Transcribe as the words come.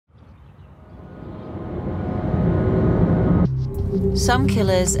Some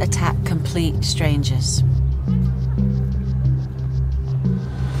killers attack complete strangers.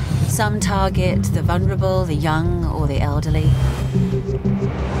 Some target the vulnerable, the young, or the elderly.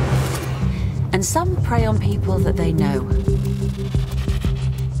 And some prey on people that they know.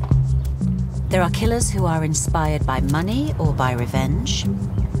 There are killers who are inspired by money or by revenge,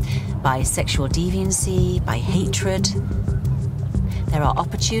 by sexual deviancy, by hatred. There are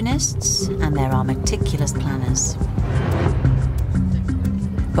opportunists and there are meticulous planners.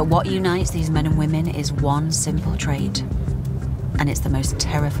 But what unites these men and women is one simple trait, and it's the most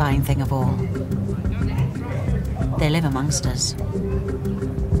terrifying thing of all. They live amongst us.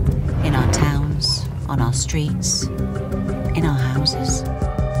 In our towns, on our streets, in our houses.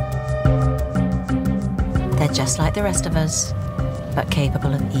 They're just like the rest of us, but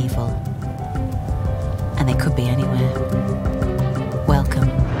capable of evil. And they could be anywhere. Welcome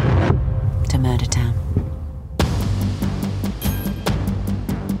to Murdertown.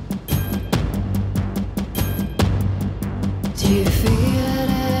 Do you feel it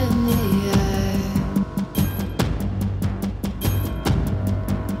in the air?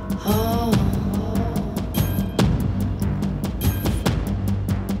 Oh,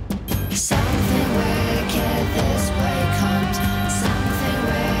 something wicked this way comes. Something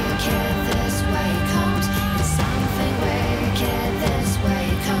wicked this way comes. Something wicked this way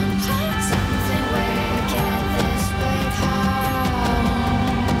comes. Something wicked this way comes.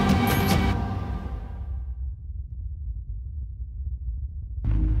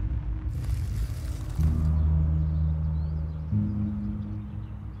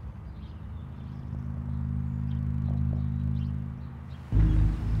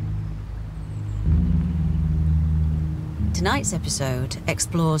 Tonight's episode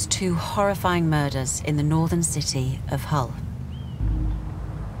explores two horrifying murders in the northern city of Hull.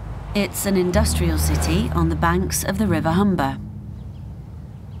 It's an industrial city on the banks of the River Humber.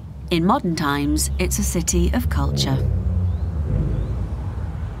 In modern times, it's a city of culture.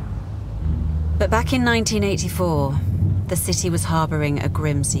 But back in 1984, the city was harboring a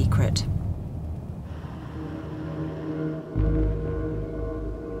grim secret.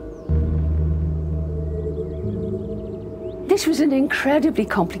 This was an incredibly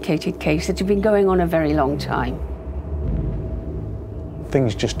complicated case that had been going on a very long time.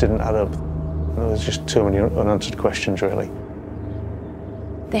 Things just didn't add up. There was just too many unanswered questions, really.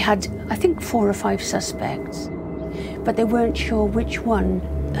 They had, I think, 4 or 5 suspects, but they weren't sure which one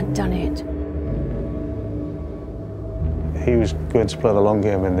had done it. He was going to play the long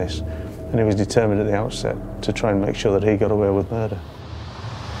game in this, and he was determined at the outset to try and make sure that he got away with murder.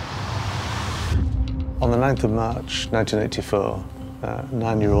 On the 9th of March 1984,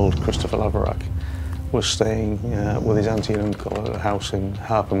 9-year-old Christopher Laverack was staying with his auntie and uncle at a house in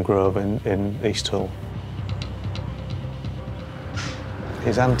Harpham Grove in East Hull.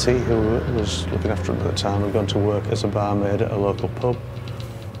 His auntie, who was looking after him at the time, had gone to work as a barmaid at a local pub,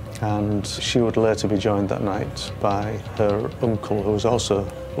 and she would later be joined that night by her uncle, who was also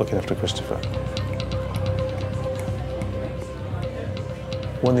looking after Christopher.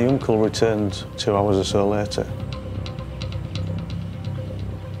 When the uncle returned 2 hours or so later,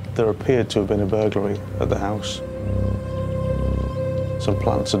 there appeared to have been a burglary at the house. Some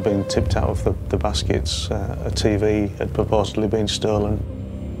plants had been tipped out of the baskets, a TV had purportedly been stolen.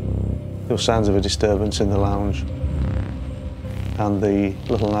 There were signs of a disturbance in the lounge, and the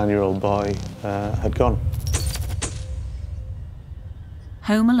little 9-year-old boy had gone.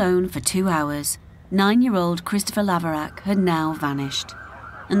 Home alone for 2 hours, 9-year-old Christopher Laverack had now vanished,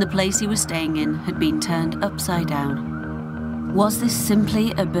 and the place he was staying in had been turned upside down. Was this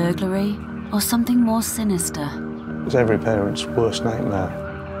simply a burglary or something more sinister? It was every parent's worst nightmare.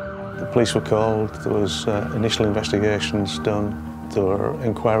 The police were called, there was initial investigations done, there were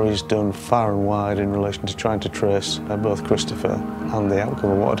inquiries done far and wide in relation to trying to trace both Christopher and the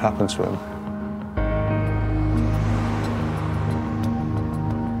outcome of what had happened to him.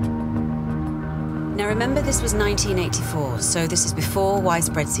 Now remember, this was 1984, so this is before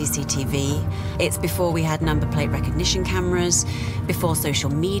widespread CCTV, it's before we had number plate recognition cameras, before social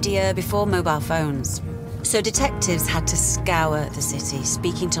media, before mobile phones. So detectives had to scour the city,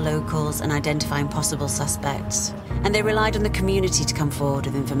 speaking to locals and identifying possible suspects. And they relied on the community to come forward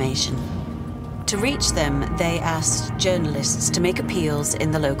with information. To reach them, they asked journalists to make appeals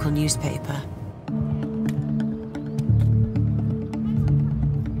in the local newspaper.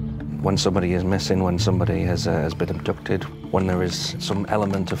 When somebody is missing, when somebody has been abducted, when there is some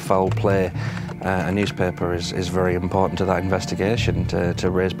element of foul play, a newspaper is very important to that investigation, to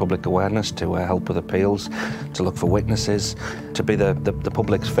raise public awareness, to help with appeals, to look for witnesses, to be the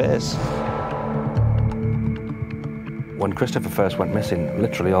public's face. When Christopher first went missing,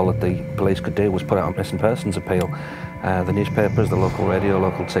 literally all that the police could do was put out a missing persons appeal. The newspapers, the local radio,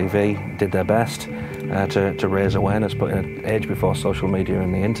 local TV did their best to raise awareness, but in an age before social media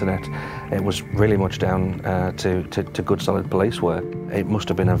and the internet, it was really much down to good solid police work. It must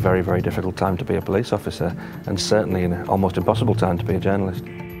have been a very, very difficult time to be a police officer, and certainly an almost impossible time to be a journalist.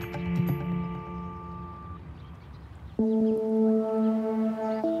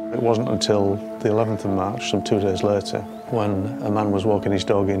 It wasn't until the 11th of March, some 2 days later, when a man was walking his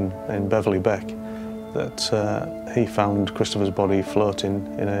dog in Beverley Beck, that he found Christopher's body floating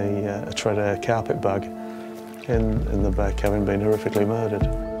in a Treadair carpet bag in the Beck, having been horrifically murdered.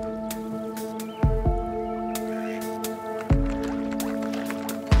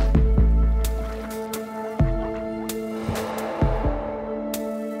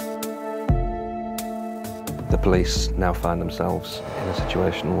 The police now find themselves in a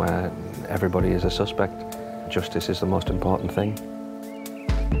situation where everybody is a suspect. Justice is the most important thing.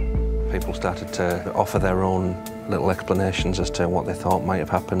 People started to offer their own little explanations as to what they thought might have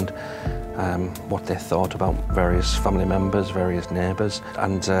happened, what they thought about various family members, various neighbours,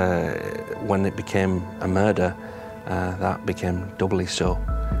 and when it became a murder, that became doubly so.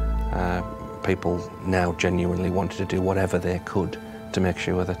 People now genuinely wanted to do whatever they could to make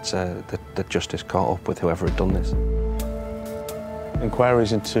sure that, that justice caught up with whoever had done this.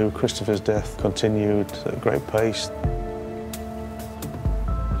 Inquiries into Christopher's death continued at great pace.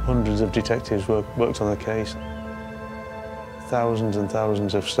 Hundreds of detectives worked on the case. Thousands and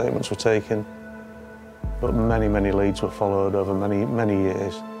thousands of statements were taken, but many, many leads were followed over many, many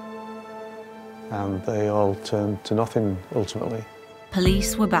years. And they all turned to nothing, ultimately.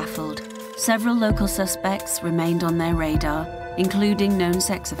 Police were baffled. Several local suspects remained on their radar, including known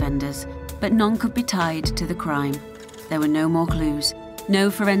sex offenders, but none could be tied to the crime. There were no more clues,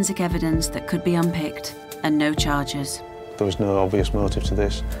 no forensic evidence that could be unpicked, and no charges. There was no obvious motive to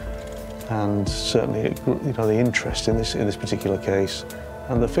this, and certainly, the interest in this particular case,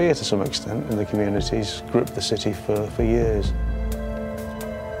 and the fear to some extent in the communities, gripped the city for years.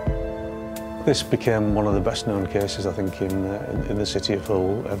 This became one of the best-known cases, I think, in the city of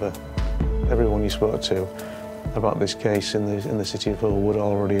Hull ever. Everyone you spoke to about this case in the city of Hull would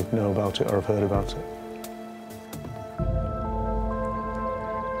already know about it or have heard about it.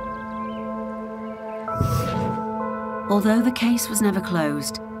 Although the case was never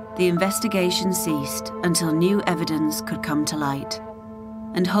closed, the investigation ceased until new evidence could come to light.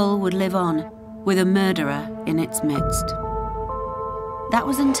 And Hull would live on, with a murderer in its midst. That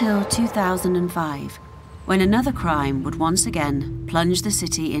was until 2005, when another crime would once again plunge the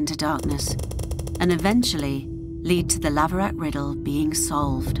city into darkness, and eventually lead to the Laverack riddle being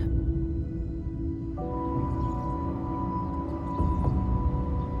solved.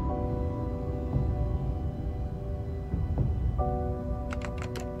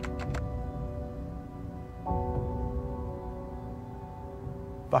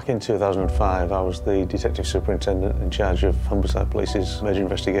 Back in 2005, I was the Detective Superintendent in charge of Humberside Police's major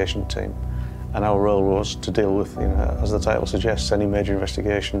investigation team. And our role was to deal with, as the title suggests, any major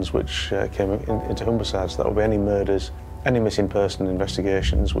investigations which came into Humberside. So that would be any murders, any missing person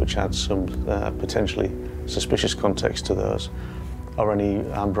investigations which had some potentially suspicious context to those, or any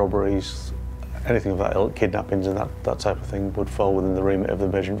armed robberies, anything of that ilk, kidnappings and that type of thing would fall within the remit of the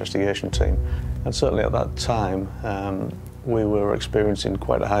major investigation team. And certainly at that time, we were experiencing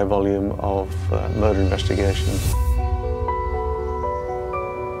quite a high volume of murder investigations.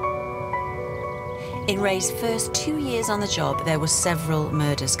 In Ray's first 2 years on the job, there were several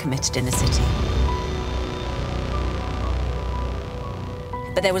murders committed in the city.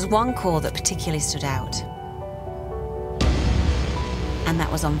 But there was one call that particularly stood out. And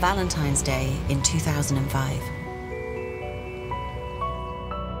that was on Valentine's Day in 2005.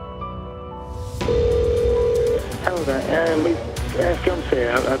 Hello there, my fiance,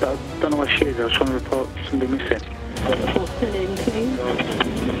 I don't know what she is. I was trying to report somebody missing. What's the name, please?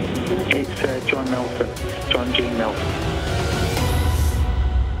 It's John Nelson, John G. Nelson.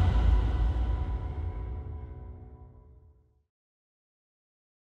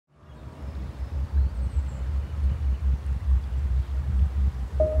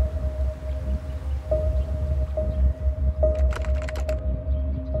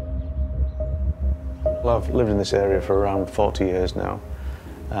 Well, I've lived in this area for around 40 years now.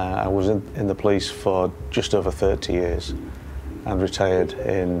 I was in the police for just over 30 years and retired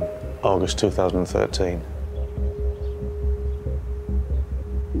in August 2013.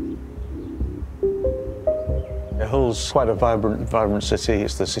 Hull's quite a vibrant city.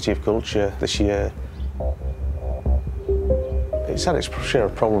 It's the city of culture this year. It's had its share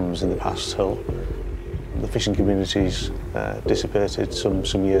of problems in the past, Hull. The fishing communities dissipated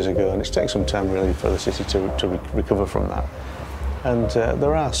some years ago, and it's taken some time really for the city to recover from that. And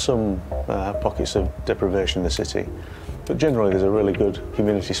there are some pockets of deprivation in the city, but generally there's a really good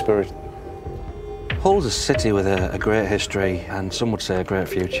community spirit. Hull's a city with a great history and some would say a great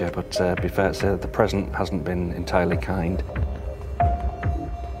future, but to be fair to say that the present hasn't been entirely kind.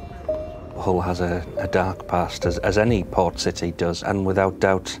 Hull has a dark past, as any port city does, and without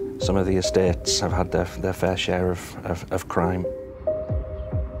doubt some of the estates have had their fair share of crime.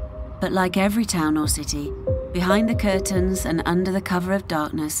 But like every town or city, behind the curtains and under the cover of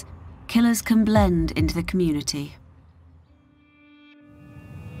darkness, killers can blend into the community.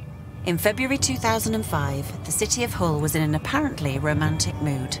 In February 2005, the city of Hull was in an apparently romantic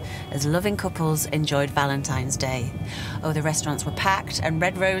mood as loving couples enjoyed Valentine's Day. Oh, the restaurants were packed and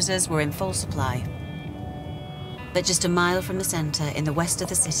red roses were in full supply. But just a mile from the centre, in the west of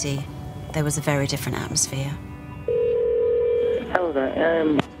the city, there was a very different atmosphere. Hello there.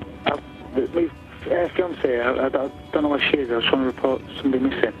 My fiancée, I don't know where she is. I was trying to report somebody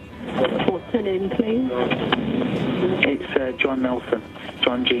missing. What's her name, please? It's John Nelson.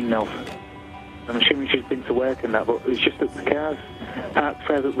 John Jean Nelson. I'm assuming she's been to work and that, but it's just that the car's parked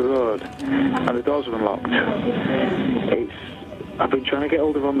further up the road and the doors are unlocked. I've been trying to get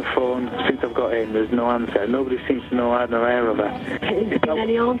hold of her on the phone since I've got in. There's no answer. Nobody seems to know I had no hair of her. Has there been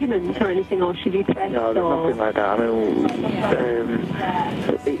any arguments or anything, or she depressed? No, there's nothing like that. I mean,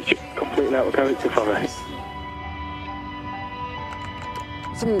 it's just completely out of character for her.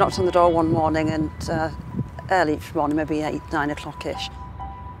 Someone knocked on the door one morning, and early each morning, maybe 8, 9 o'clock-ish.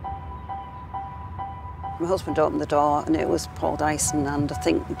 My husband opened the door and it was Paul Dyson and I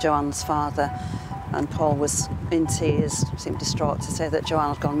think Joanne's father, and Paul was in tears, seemed distraught to say that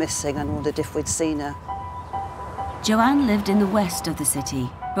Joanne had gone missing and wondered if we'd seen her. Joanne lived in the west of the city,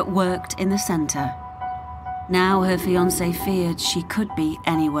 but worked in the centre. Now her fiancé feared she could be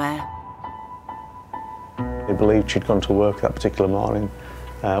anywhere. He believed she'd gone to work that particular morning.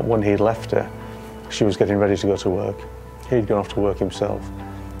 When he'd left her, she was getting ready to go to work. He'd gone off to work himself.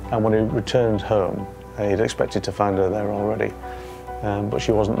 And when he returned home, he'd expected to find her there already, but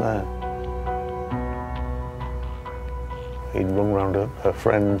she wasn't there. He'd rung round her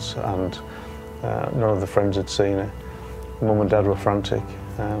friends and none of the friends had seen her. Mum and Dad were frantic.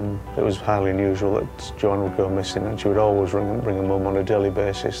 It was highly unusual that Joanne would go missing, and she would always ring her mum on a daily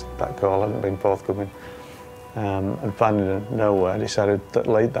basis. That call hadn't been forthcoming. And finding her nowhere, decided that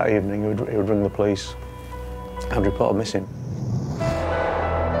late that evening he would ring the police and report her missing.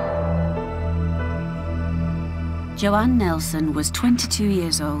 Joanne Nelson was 22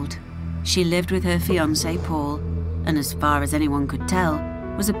 years old. She lived with her fiancé Paul, and as far as anyone could tell,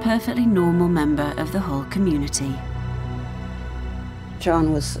 was a perfectly normal member of the Hull community.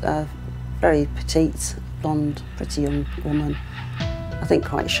 Joanne was a very petite, blonde, pretty young woman. I think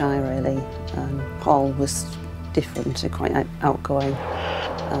quite shy really. Paul was different, quite outgoing,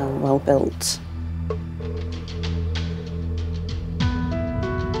 well built.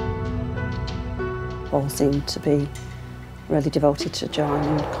 Paul seemed to be really devoted to Joanne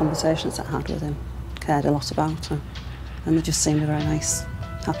and conversations that I had with him. Cared a lot about her, and they just seemed a very nice,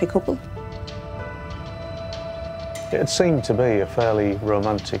 happy couple. It seemed to be a fairly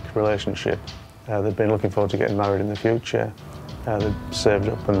romantic relationship. They'd been looking forward to getting married in the future. They'd saved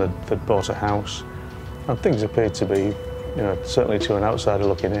up and they'd bought a house. And things appeared to be, certainly to an outsider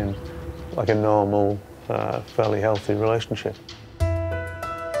looking in, like a normal, fairly healthy relationship.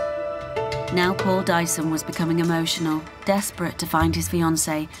 Now Paul Dyson was becoming emotional, desperate to find his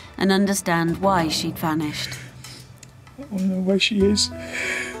fiancée and understand why she'd vanished. I want to know where she is. I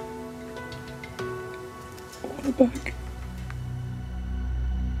want her back.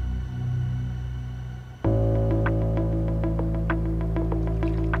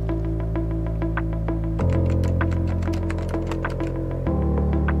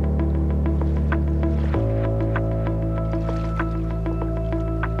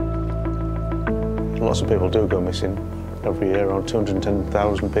 Lots of people do go missing every year. Around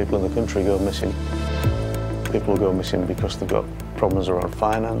 210,000 people in the country go missing. People go missing because they've got problems around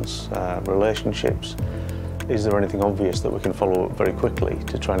finance, relationships. Is there anything obvious that we can follow up very quickly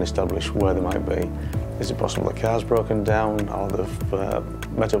to try and establish where they might be? Is it possible the car's broken down, or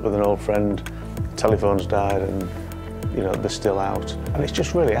they've met up with an old friend, the telephone's died and they're still out? And it's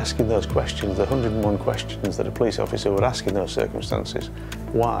just really asking those questions, the 101 questions that a police officer would ask in those circumstances.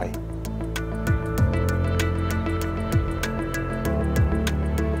 Why?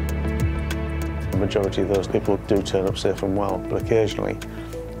 The majority of those people do turn up safe and well, but occasionally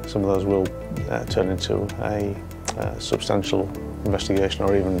some of those will turn into a substantial investigation,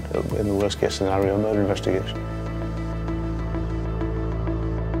 or even, in the worst case scenario, a murder investigation.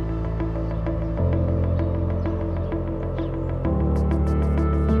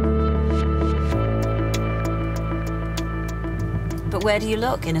 But where do you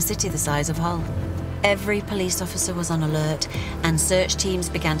look in a city the size of Hull? Every police officer was on alert, and search teams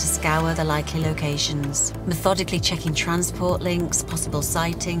began to scour the likely locations, methodically checking transport links, possible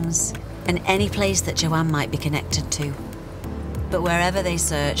sightings, and any place that Joanne might be connected to. But wherever they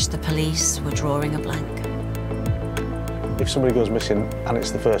searched, the police were drawing a blank. If somebody goes missing and it's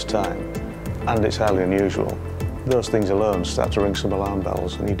the first time, and it's highly unusual, those things alone start to ring some alarm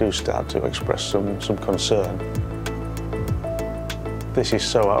bells, and you do start to express some concern. This is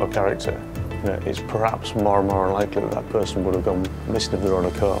so out of character. You know, it's perhaps more and more unlikely that that person would have gone missing of their own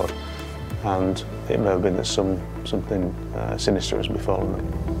accord, and it may have been that something sinister has befallen them.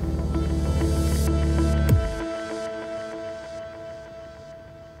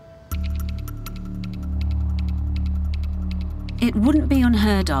 It wouldn't be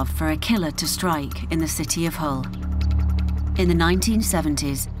unheard of for a killer to strike in the city of Hull. In the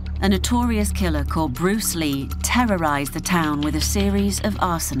 1970s, a notorious killer called Bruce Lee terrorized the town with a series of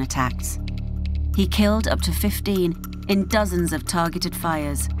arson attacks. He killed up to 15 in dozens of targeted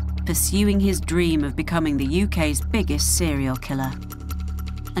fires, pursuing his dream of becoming the UK's biggest serial killer.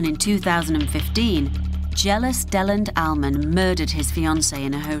 And in 2015, jealous Deland Alman murdered his fiancée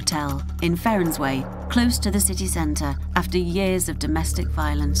in a hotel in Fernsway, close to the city centre, after years of domestic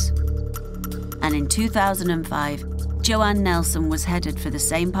violence. And in 2005, Joanne Nelson was headed for the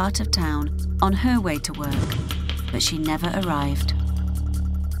same part of town on her way to work, but she never arrived.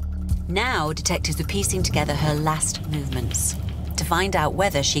 Now, detectives were piecing together her last movements to find out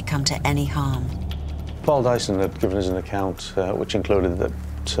whether she'd come to any harm. Paul Dyson had given us an account which included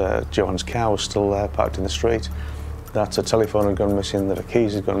that Joanne's car was still there, parked in the street, that her telephone had gone missing, that her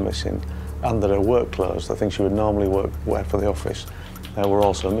keys had gone missing, and that her work clothes, the things she would normally wear for the office, were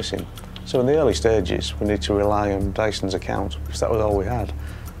also missing. So in the early stages, we need to rely on Dyson's account, because that was all we had.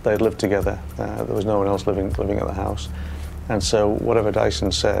 They had lived together, there was no one else living at the house. And so whatever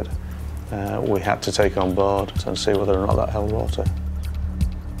Dyson said, we had to take on board and see whether or not that held water.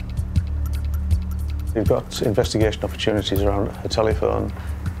 You've got investigation opportunities around her telephone.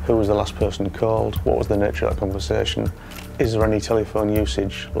 Who was the last person called? What was the nature of that conversation? Is there any telephone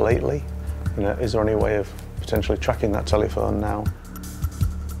usage lately? You know, is there any way of potentially tracking that telephone now?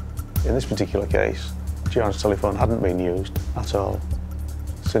 In this particular case, Joanne's telephone hadn't been used at all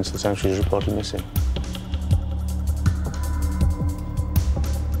since the time she was reported missing.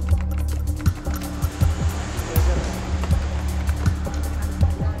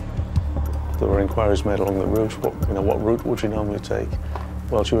 There were inquiries made along the route. What route would she normally take?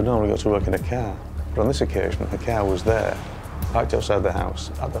 Well, she would normally go to work in a car, but on this occasion, her car was there, parked outside the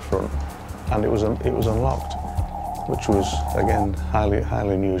house at the front, and it was unlocked, which was again highly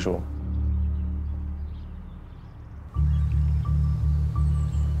unusual.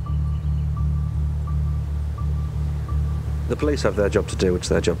 The police have their job to do. It's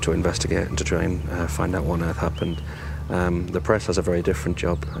their job to investigate and to try and find out what on earth happened. The press has a very different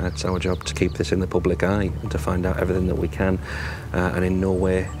job. It's our job to keep this in the public eye and to find out everything that we can and in no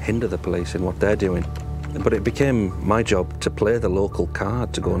way hinder the police in what they're doing. But it became my job to play the local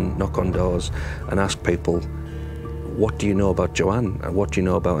card, to go and knock on doors and ask people, what do you know about Joanne? What do you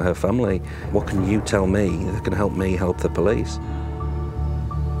know about her family? What can you tell me that can help me help the police?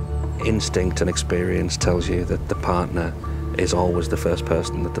 Instinct and experience tells you that the partner is always the first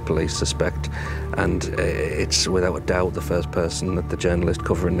person that the police suspect, and it's without a doubt the first person that the journalist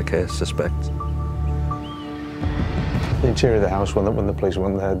covering the case suspects. The interior of the house, when the police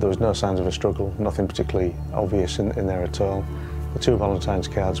went there was no signs of a struggle, nothing particularly obvious in there at all. The two Valentine's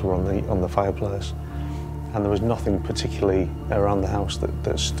cards were on the fireplace, and there was nothing particularly around the house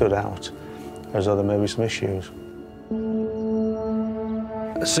that stood out as though there may be some issues.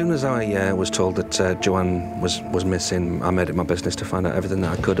 As soon as I was told that Joanne was missing, I made it my business to find out everything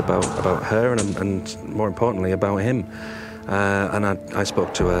that I could about her and more importantly about him. And I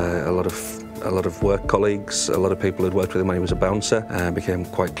spoke to a lot of work colleagues, a lot of people who'd worked with him when he was a bouncer. It became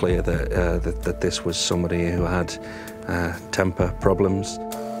quite clear that this was somebody who had temper problems.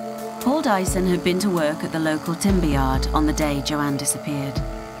 Paul Dyson had been to work at the local timber yard on the day Joanne disappeared,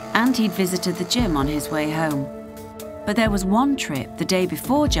 and he'd visited the gym on his way home. But there was one trip the day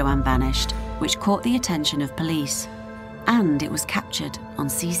before Joanne vanished which caught the attention of police, and it was captured on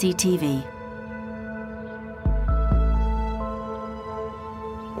CCTV.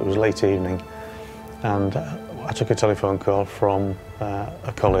 It was late evening, and I took a telephone call from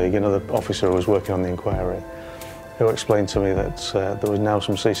a colleague, another officer who was working on the inquiry, who explained to me that there was now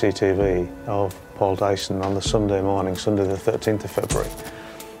some CCTV of Paul Dyson on the Sunday morning, Sunday the 13th of February,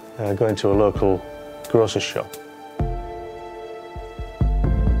 going to a local grocer's shop.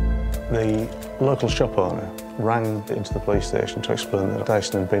 The local shop owner rang into the police station to explain that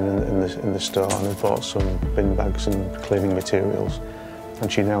Dyson had been in the store and had bought some bin bags and cleaning materials,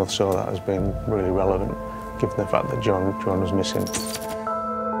 and she now saw that as being really relevant, given the fact that John was missing.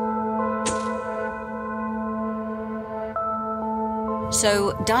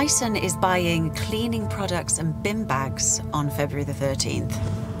 So Dyson is buying cleaning products and bin bags on February the 13th.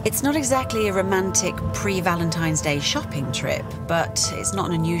 It's not exactly a romantic pre-Valentine's Day shopping trip, but it's not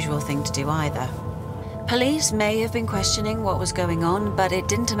an unusual thing to do either. Police may have been questioning what was going on, but it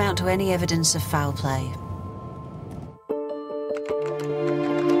didn't amount to any evidence of foul play.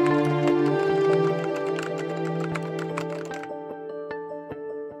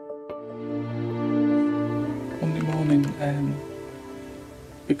 Monday morning,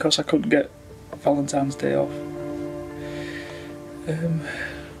 because I couldn't get Valentine's Day off,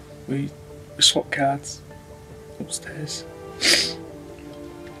 we swapped cards upstairs.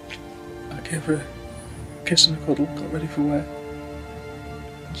 I gave her a kiss and a cuddle, got ready for work.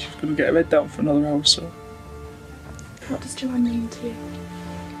 She was going to get her head down for another hour or so. What does Joanne mean to you?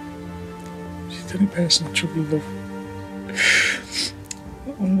 She's the only person I truly love. I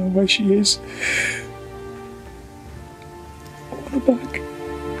want to know where she is. I want her back.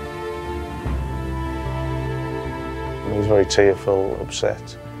 He was very tearful,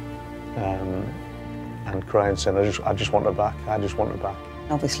 upset, and crying, saying, I just want her back, I just want her back.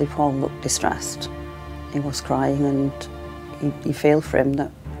 Obviously Paul looked distressed. He was crying, and you feel for him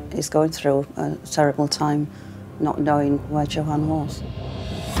that he's going through a terrible time not knowing where Joanne was.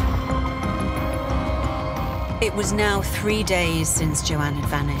 It was now 3 days since Joanne had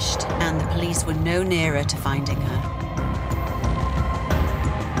vanished, and the police were no nearer to finding her.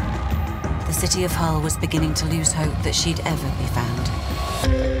 The city of Hull was beginning to lose hope that she'd ever be found.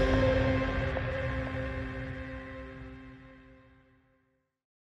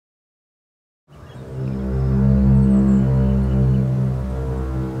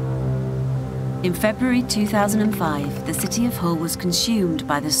 In February 2005, the city of Hull was consumed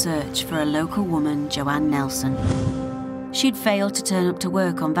by the search for a local woman, Joanne Nelson. She'd failed to turn up to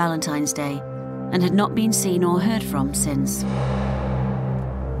work on Valentine's Day and had not been seen or heard from since.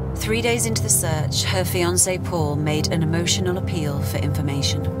 3 days into the search, her fiancé Paul made an emotional appeal for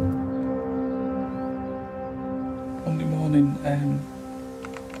information. Monday morning,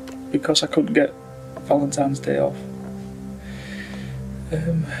 because I couldn't get Valentine's Day off,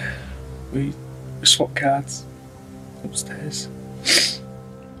 we swapped cards upstairs.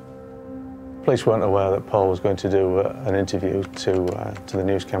 Police weren't aware that Paul was going to do an interview to the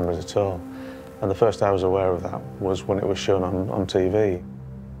news cameras at all, and the first I was aware of that was when it was shown on TV.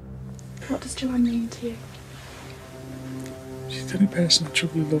 What does Joanne mean to you? She's the only person I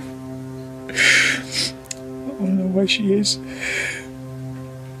truly love. I want to know where she is.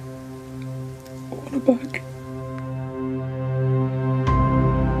 I want her back.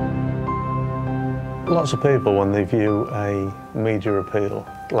 Lots of people, when they view a media appeal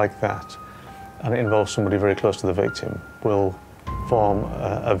like that, and it involves somebody very close to the victim, will form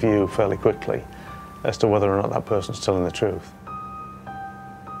a view fairly quickly as to whether or not that person's telling the truth.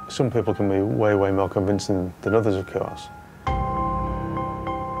 Some people can be way, way more convincing than others, of course.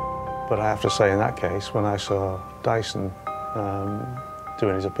 But I have to say, in that case, when I saw Dyson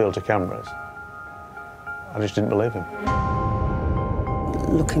doing his appeal to cameras, I just didn't believe him.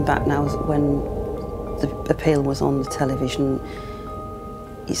 Looking back now, when the appeal was on the television,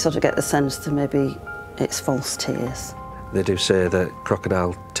 you sort of get the sense that maybe it's false tears. They do say that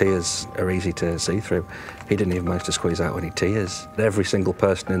crocodile tears are easy to see through. He didn't even manage to squeeze out any tears. Every single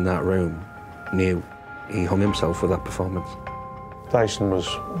person in that room knew he hung himself with that performance. Dyson was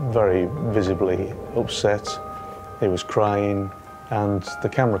very visibly upset. He was crying, and the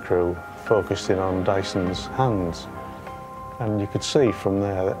camera crew focused in on Dyson's hands. And you could see from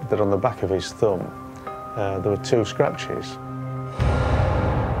there that on the back of his thumb, there were 2 scratches,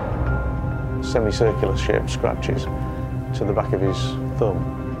 semicircular shaped scratches to the back of his thumb.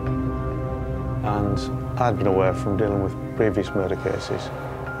 And I'd been aware from dealing with previous murder cases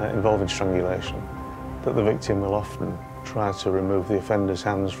involving strangulation that the victim will often try to remove the offender's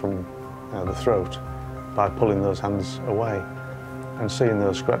hands from the throat by pulling those hands away. And seeing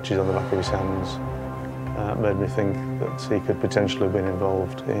those scratches on the back of his hands made me think that he could potentially have been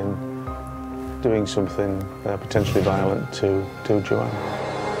involved in doing something potentially violent to Joanne.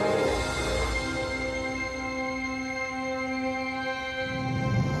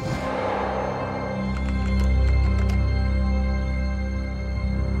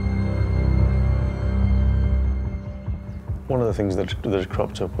 One of the things that had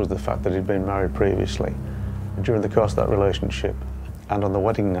cropped up was the fact that he'd been married previously. During the course of that relationship, and on the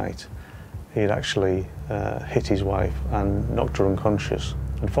wedding night, he'd actually hit his wife and knocked her unconscious.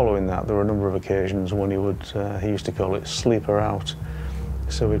 And following that, there were a number of occasions when he used to call it sleep her out.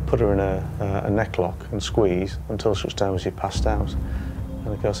 So we'd put her in a neck lock and squeeze until such time as she passed out. And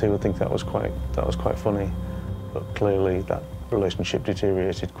of course he would think that was quite funny, but clearly that relationship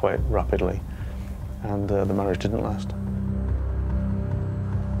deteriorated quite rapidly, and the marriage didn't last.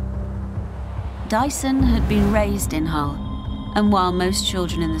 Dyson had been raised in Hull, and while most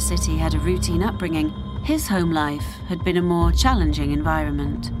children in the city had a routine upbringing, his home life had been a more challenging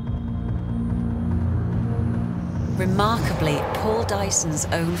environment. Remarkably, Paul Dyson's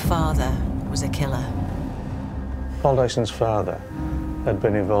own father was a killer. Paul Dyson's father had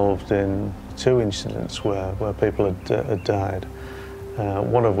been involved in 2 incidents where people had died,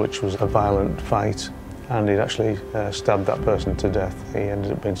 one of which was a violent fight, and he'd actually stabbed that person to death. He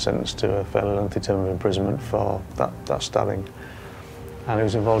ended up being sentenced to a fairly lengthy term of imprisonment for that stabbing. And he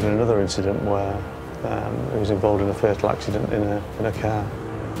was involved in another incident where he was involved in a fatal accident in a car.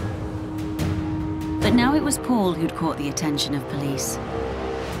 But now it was Paul who'd caught the attention of police.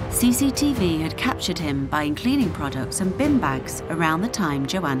 CCTV had captured him buying cleaning products and bin bags around the time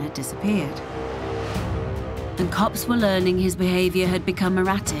Joanne had disappeared. And cops were learning his behaviour had become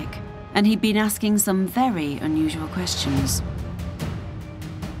erratic, and he'd been asking some very unusual questions.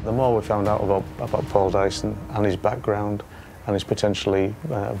 The more we found out about Paul Dyson and his background and his potentially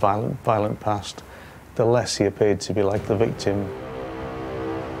violent past, the less he appeared to be like the victim.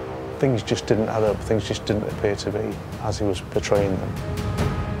 Things just didn't add up, things just didn't appear to be as he was portraying them.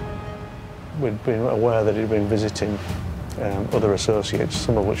 We'd been aware that he'd been visiting other associates,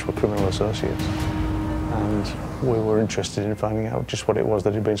 some of which were criminal associates, and we were interested in finding out just what it was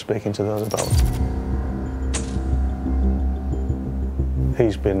that he'd been speaking to those about.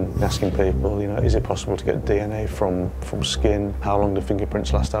 He's been asking people, you know, is it possible to get DNA from skin? How long do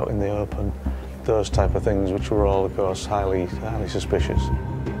fingerprints last out in the open? Those type of things, which were all, of course, highly suspicious.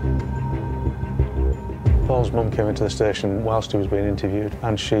 Paul's mum came into the station whilst he was being interviewed,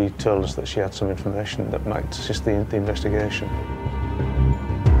 and she told us that she had some information that might assist the investigation.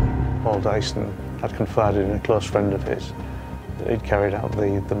 Paul Dyson had confided in a close friend of his that he'd carried out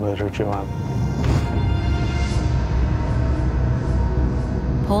the murder of Joanne.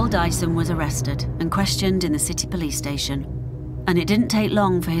 Paul Dyson was arrested and questioned in the city police station, and it didn't take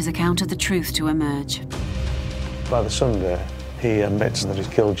long for his account of the truth to emerge. By the Sunday, he admits that he's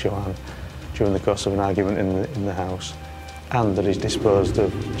killed Joanne during the course of an argument in the house, and that he's disposed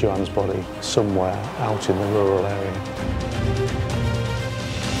of Joanne's body somewhere out in the rural area.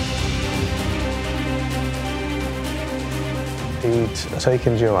 He'd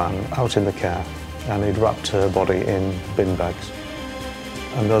taken Joanne out in the car and he'd wrapped her body in bin bags.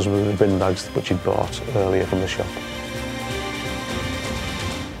 And those were the bin bags which he'd bought earlier from the shop.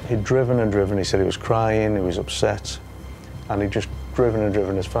 He'd driven and driven, he said he was crying, he was upset, and he'd just driven and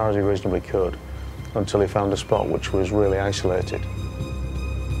driven as far as he reasonably could until he found a spot which was really isolated.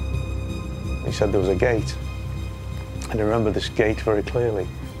 He said there was a gate, and I remember this gate very clearly.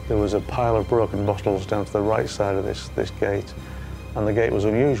 There was a pile of broken bottles down to the right side of this gate, and the gate was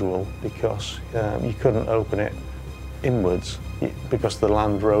unusual because you couldn't open it inwards because the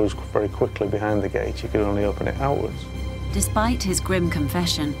land rose very quickly behind the gate. You could only open it outwards. Despite his grim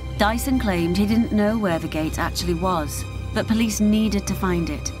confession, Dyson claimed he didn't know where the gate actually was, but police needed to find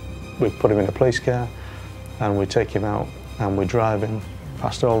it. We'd put him in a police car and we'd take him out and we'd drive him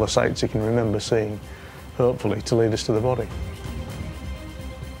past all the sites he can remember seeing, hopefully to lead us to the body.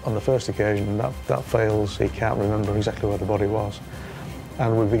 On the first occasion, that fails. He can't remember exactly where the body was.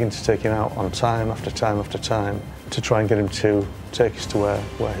 And we begin to take him out on time after time after time to try and get him to take us to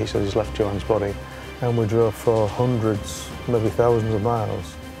where he says he's left Joanne's body. And we drove for hundreds, maybe thousands of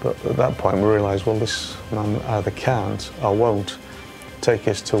miles. But at that point we realised, well, this man either can't or won't take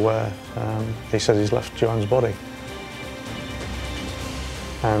us to where he says he's left Joanne's body.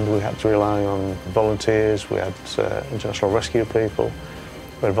 And we had to rely on volunteers, we had international rescue people,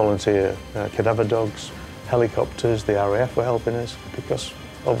 we had volunteer cadaver dogs, helicopters, the RAF were helping us because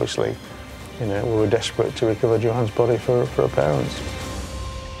obviously, you know, we were desperate to recover Joanne's body for her parents.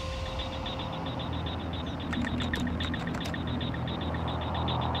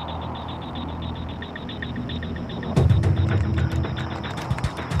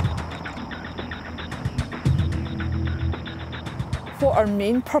 What our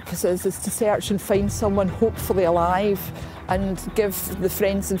main purpose is to search and find someone hopefully alive and give the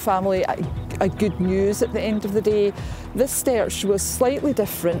friends and family a good news at the end of the day. This search was slightly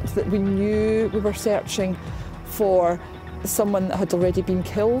different, that we knew we were searching for someone that had already been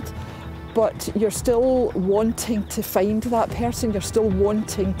killed, but you're still wanting to find that person, you're still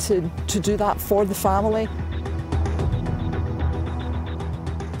wanting to do that for the family.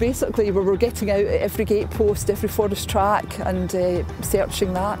 Basically, we were getting out at every gatepost, every forest track and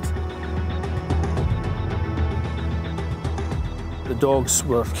searching that. The dogs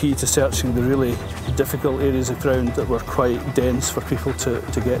were key to searching the really difficult areas of ground that were quite dense for people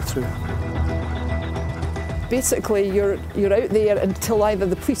to get through. Basically, you're out there until either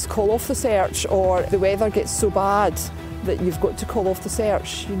the police call off the search or the weather gets so bad that you've got to call off the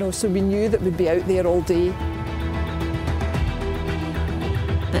search, you know, so we knew that we'd be out there all day.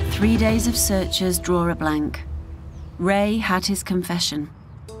 But 3 days of searches draw a blank. Ray had his confession.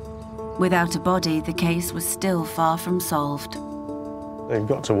 Without a body, the case was still far from solved. They've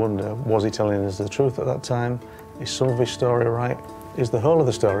got to wonder, was he telling us the truth at that time? Is some of his story right? Is the whole of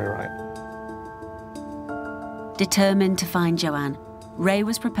the story right? Determined to find Joanne, Ray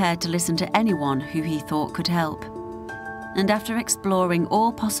was prepared to listen to anyone who he thought could help. And after exploring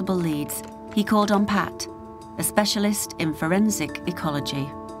all possible leads, he called on Pat, a specialist in forensic ecology.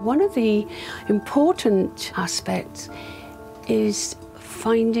 One of the important aspects is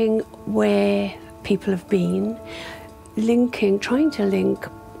finding where people have been, trying to link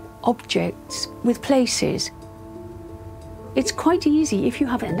objects with places. It's quite easy, if you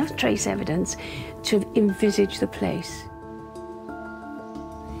have enough trace evidence, to envisage the place.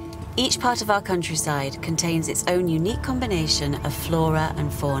 Each part of our countryside contains its own unique combination of flora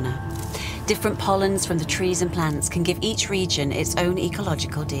and fauna. Different pollens from the trees and plants can give each region its own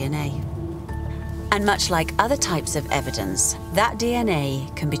ecological DNA. And much like other types of evidence, that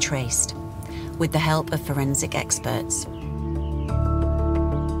DNA can be traced with the help of forensic experts.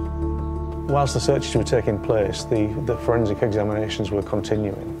 Whilst the searches were taking place, the forensic examinations were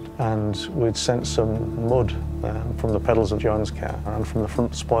continuing, and we'd sent some mud from the pedals of Joanne's car and from the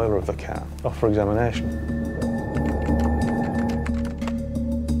front spoiler of the car off for examination.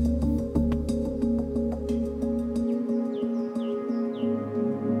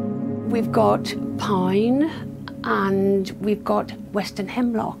 We've got pine and we've got western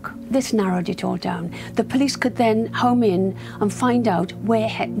hemlock. This narrowed it all down. The police could then home in and find out where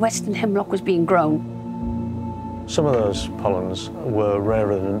western hemlock was being grown. Some of those pollens were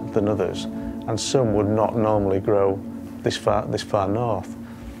rarer than others, and some would not normally grow this far north.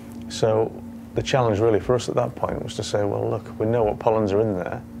 So the challenge really for us at that point was to say, well, look, we know what pollens are in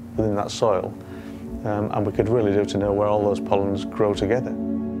there, within that soil, and we could really do to know where all those pollens grow together.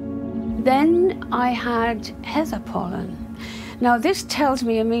 Then I had heather pollen. Now this tells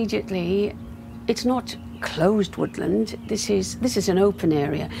me immediately it's not closed woodland, this is an open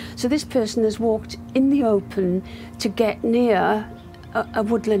area. So this person has walked in the open to get near a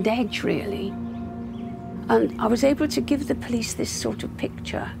woodland edge, really. And I was able to give the police this sort of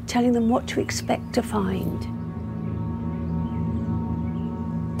picture, telling them what to expect to find.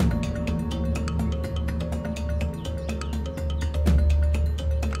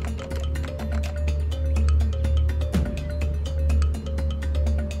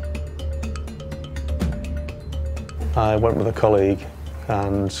 I went with a colleague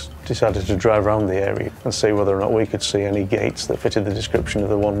and decided to drive around the area and see whether or not we could see any gates that fitted the description of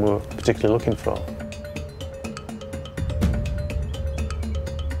the one we were particularly looking for.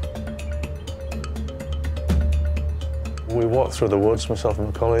 We walked through the woods, myself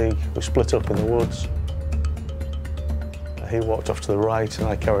and my colleague. We split up in the woods. He walked off to the right and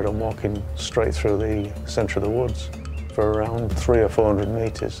I carried on walking straight through the centre of the woods for around 300 or 400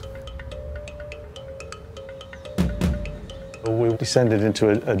 metres. We descended into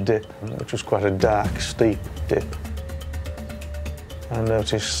a dip, which was quite a dark, steep dip. I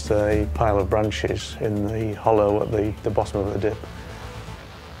noticed a pile of branches in the hollow at the bottom of the dip.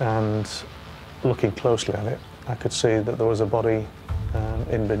 And looking closely at it, I could see that there was a body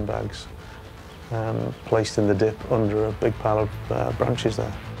in bin bags, placed in the dip under a big pile of branches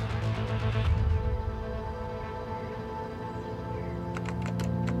there.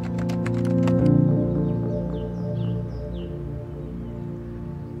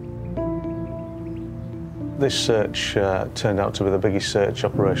 This search turned out to be the biggest search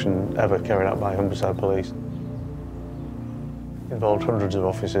operation ever carried out by Humberside Police. It involved hundreds of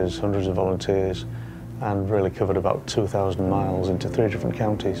officers, hundreds of volunteers, and really covered about 2,000 miles into 3 different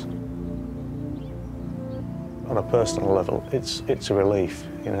counties. On a personal level, it's a relief.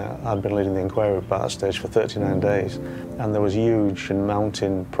 You know, I'd been leading the inquiry by that stage for 39 days, and there was huge and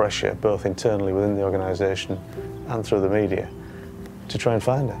mounting pressure, both internally within the organisation and through the media, to try and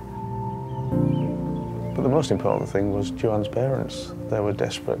find her. But the most important thing was Joanne's parents. They were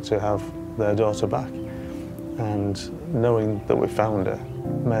desperate to have their daughter back. And knowing that we found her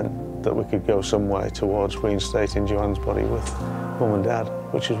meant that we could go some way towards reinstating Joanne's body with Mum and Dad,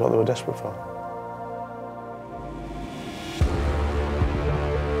 which is what they were desperate for.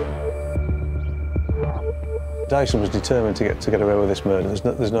 Dyson was determined to get away with this murder.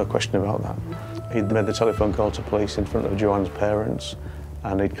 There's no question about that. He'd made the telephone call to police in front of Joanne's parents,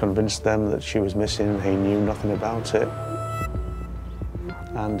 and he'd convinced them that she was missing. He knew nothing about it.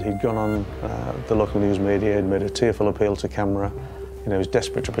 And he'd gone on the local news media, he'd made a tearful appeal to camera. You know, he was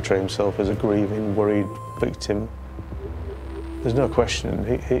desperate to portray himself as a grieving, worried victim. There's no question,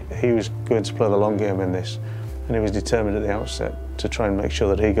 he was going to play the long game in this, and he was determined at the outset to try and make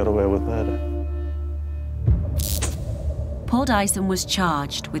sure that he got away with murder. Paul Dyson was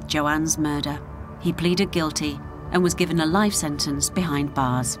charged with Joanne's murder. He pleaded guilty and was given a life sentence behind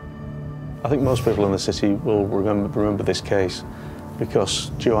bars. I think most people in the city will remember this case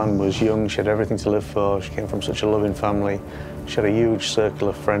because Joanne was young, she had everything to live for, she came from such a loving family, she had a huge circle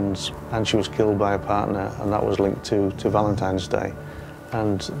of friends, and she was killed by a partner, and that was linked to Valentine's Day.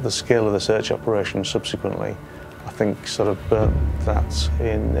 And the scale of the search operation subsequently, I think, sort of burnt that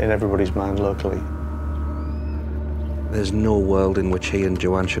in everybody's mind locally. There's no world in which he and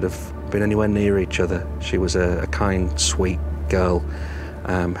Joanne should have been anywhere near each other. She was a kind, sweet girl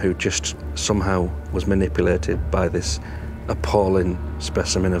who just somehow was manipulated by this appalling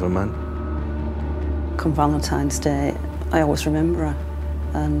specimen of a man. Come Valentine's Day, I always remember her,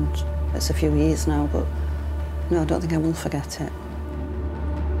 and it's a few years now, but no, I don't think I will forget it.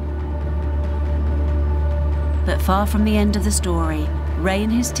 But far from the end of the story, Ray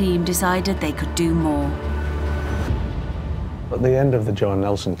and his team decided they could do more. At the end of the Joanne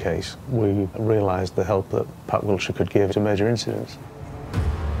Nelson case, we realised the help that Pat Wiltshire could give to major incidents.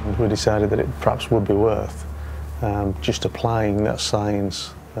 And we decided that it perhaps would be worth just applying that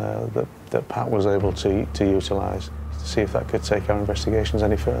science that Pat was able to utilise to see if that could take our investigations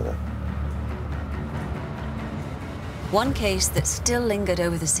any further. One case that still lingered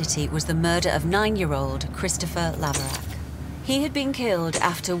over the city was the murder of 9-year-old Christopher Laverack. He had been killed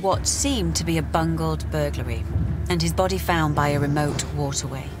after what seemed to be a bungled burglary, and his body found by a remote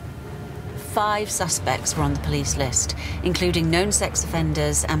waterway. 5 suspects were on the police list, including known sex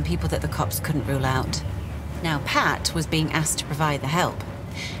offenders and people that the cops couldn't rule out. Now Pat was being asked to provide the help.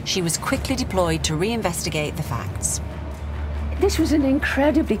 She was quickly deployed to reinvestigate the facts. This was an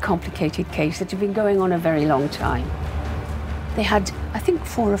incredibly complicated case that had been going on a very long time. They had, I think,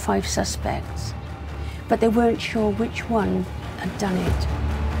 4 or 5 suspects, but they weren't sure which one had done it.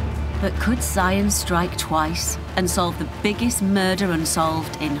 But could science strike twice and solve the biggest murder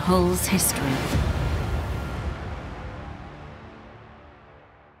unsolved in Hull's history?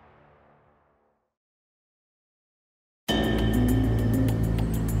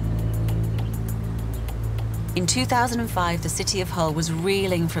 In 2005, the city of Hull was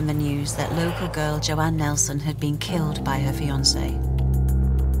reeling from the news that local girl Joanne Nelson had been killed by her fiancé.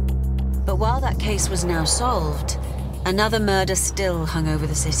 But while that case was now solved, another murder still hung over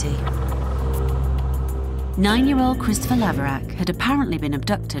the city. 9-year-old Christopher Laverack had apparently been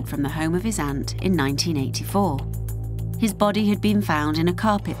abducted from the home of his aunt in 1984. His body had been found in a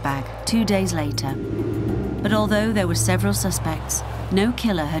carpet bag 2 days later. But although there were several suspects, no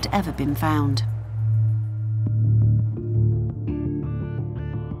killer had ever been found.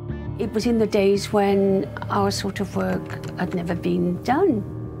 It was in the days when our sort of work had never been done,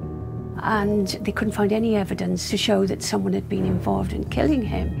 and they couldn't find any evidence to show that someone had been involved in killing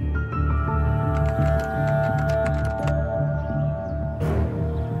him.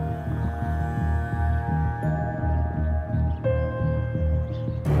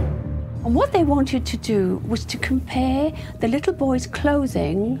 And what they wanted to do was to compare the little boy's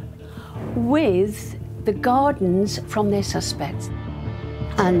clothing with the gardens from their suspects.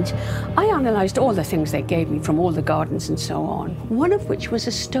 And I analysed all the things they gave me from all the gardens and so on, one of which was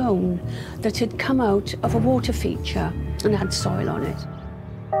a stone that had come out of a water feature and had soil on it.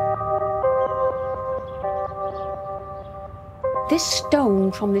 This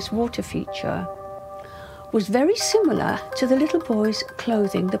stone from this water feature was very similar to the little boy's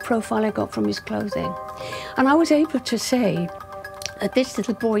clothing, the profile I got from his clothing. And I was able to say that this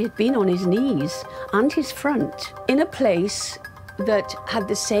little boy had been on his knees and his front in a place that had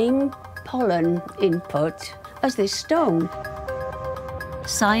the same pollen input as this stone.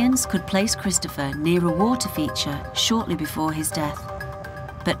 Science could place Christopher near a water feature shortly before his death,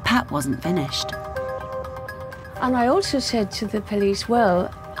 but Pat wasn't finished. And I also said to the police,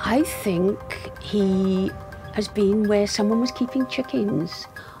 well, I think he has been where someone was keeping chickens.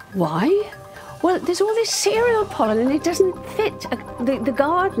 Why? Well, well, there's all this cereal pollen and it doesn't fit the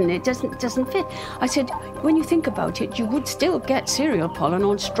garden. It doesn't fit. I said, when you think about it, you would still get cereal pollen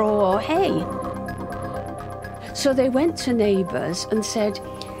on straw or hay. So they went to neighbours and said,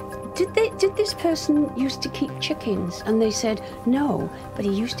 did this person used to keep chickens? And they said, no, but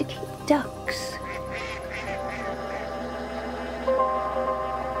he used to keep ducks.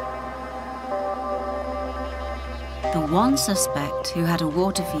 The one suspect who had a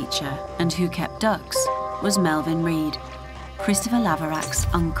water feature and who kept ducks was Melvin Reed, Christopher Laverak's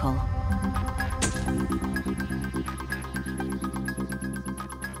uncle.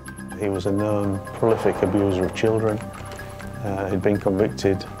 He was a known prolific abuser of children. He'd been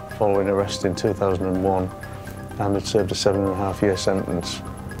convicted following arrest in 2001 and had served a 7.5-year sentence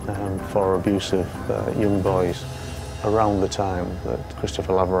for abuse of young boys around the time that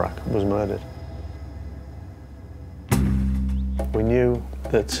Christopher Laverak was murdered. We knew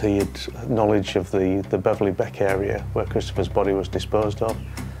that he had knowledge of the Beverley Beck area where Christopher's body was disposed of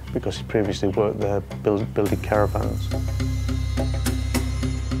because he previously worked there building caravans.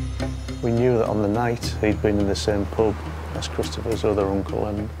 We knew that on the night he'd been in the same pub as Christopher's other uncle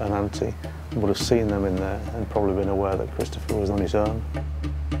and auntie, and would have seen them in there and probably been aware that Christopher was on his own.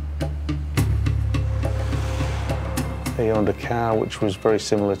 He owned a car which was very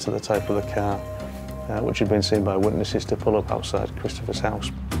similar to the type of the car which had been seen by witnesses to pull up outside Christopher's house.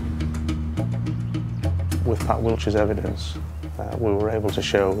 With Pat Wiltshire's evidence, we were able to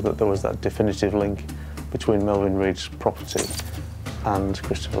show that there was that definitive link between Melvin Reed's property and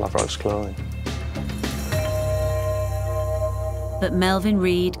Christopher Laverak's clothing. But Melvin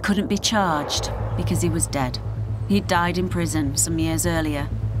Reed couldn't be charged because he was dead. He'd died in prison some years earlier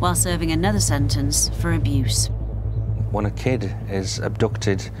while serving another sentence for abuse. When a kid is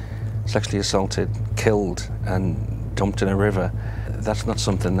abducted, sexually assaulted, killed and dumped in a river, that's not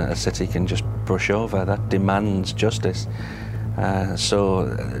something that a city can just brush over. That demands justice.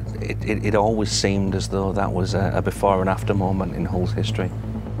 So it always seemed as though that was a before and after moment in Hull's history.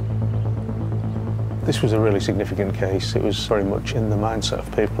 This was a really significant case. It was very much in the mindset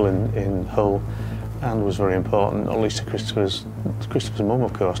of people in Hull and was very important, not least to Christopher's mum,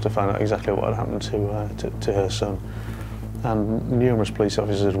 of course, to find out exactly what had happened to her son. And numerous police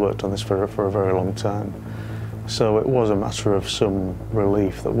officers had worked on this for a very long time. So it was a matter of some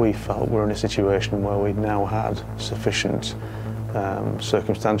relief that we felt we're in a situation where we now had sufficient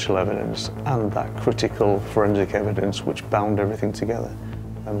circumstantial evidence and that critical forensic evidence which bound everything together.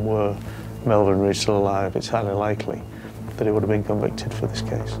 And were Melvin Reed still alive, it's highly likely that he would have been convicted for this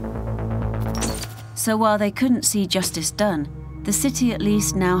case. So while they couldn't see justice done, the city at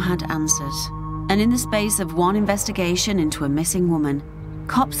least now had answers. And in the space of one investigation into a missing woman,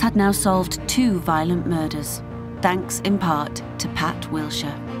 cops had now solved 2 violent murders, thanks in part to Pat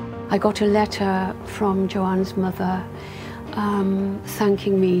Wiltshire. I got a letter from Joanne's mother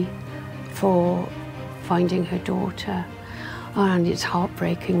thanking me for finding her daughter, and it's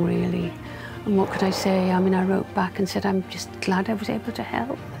heartbreaking, really. And what could I say? I mean, I wrote back and said I'm just glad I was able to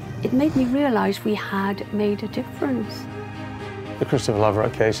help. It made me realise we had made a difference. The Christopher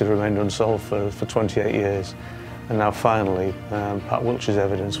Laverak case had remained unsolved for 28 years, and now finally Pat Wiltshire's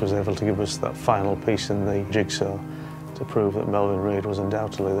evidence was able to give us that final piece in the jigsaw to prove that Melvin Reed was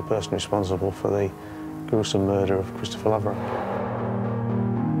undoubtedly the person responsible for the gruesome murder of Christopher Laverak.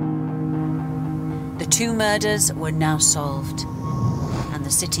 The 2 murders were now solved, and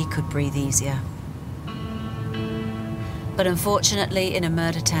the city could breathe easier. But unfortunately, in a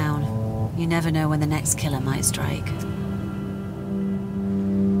murder town, you never know when the next killer might strike.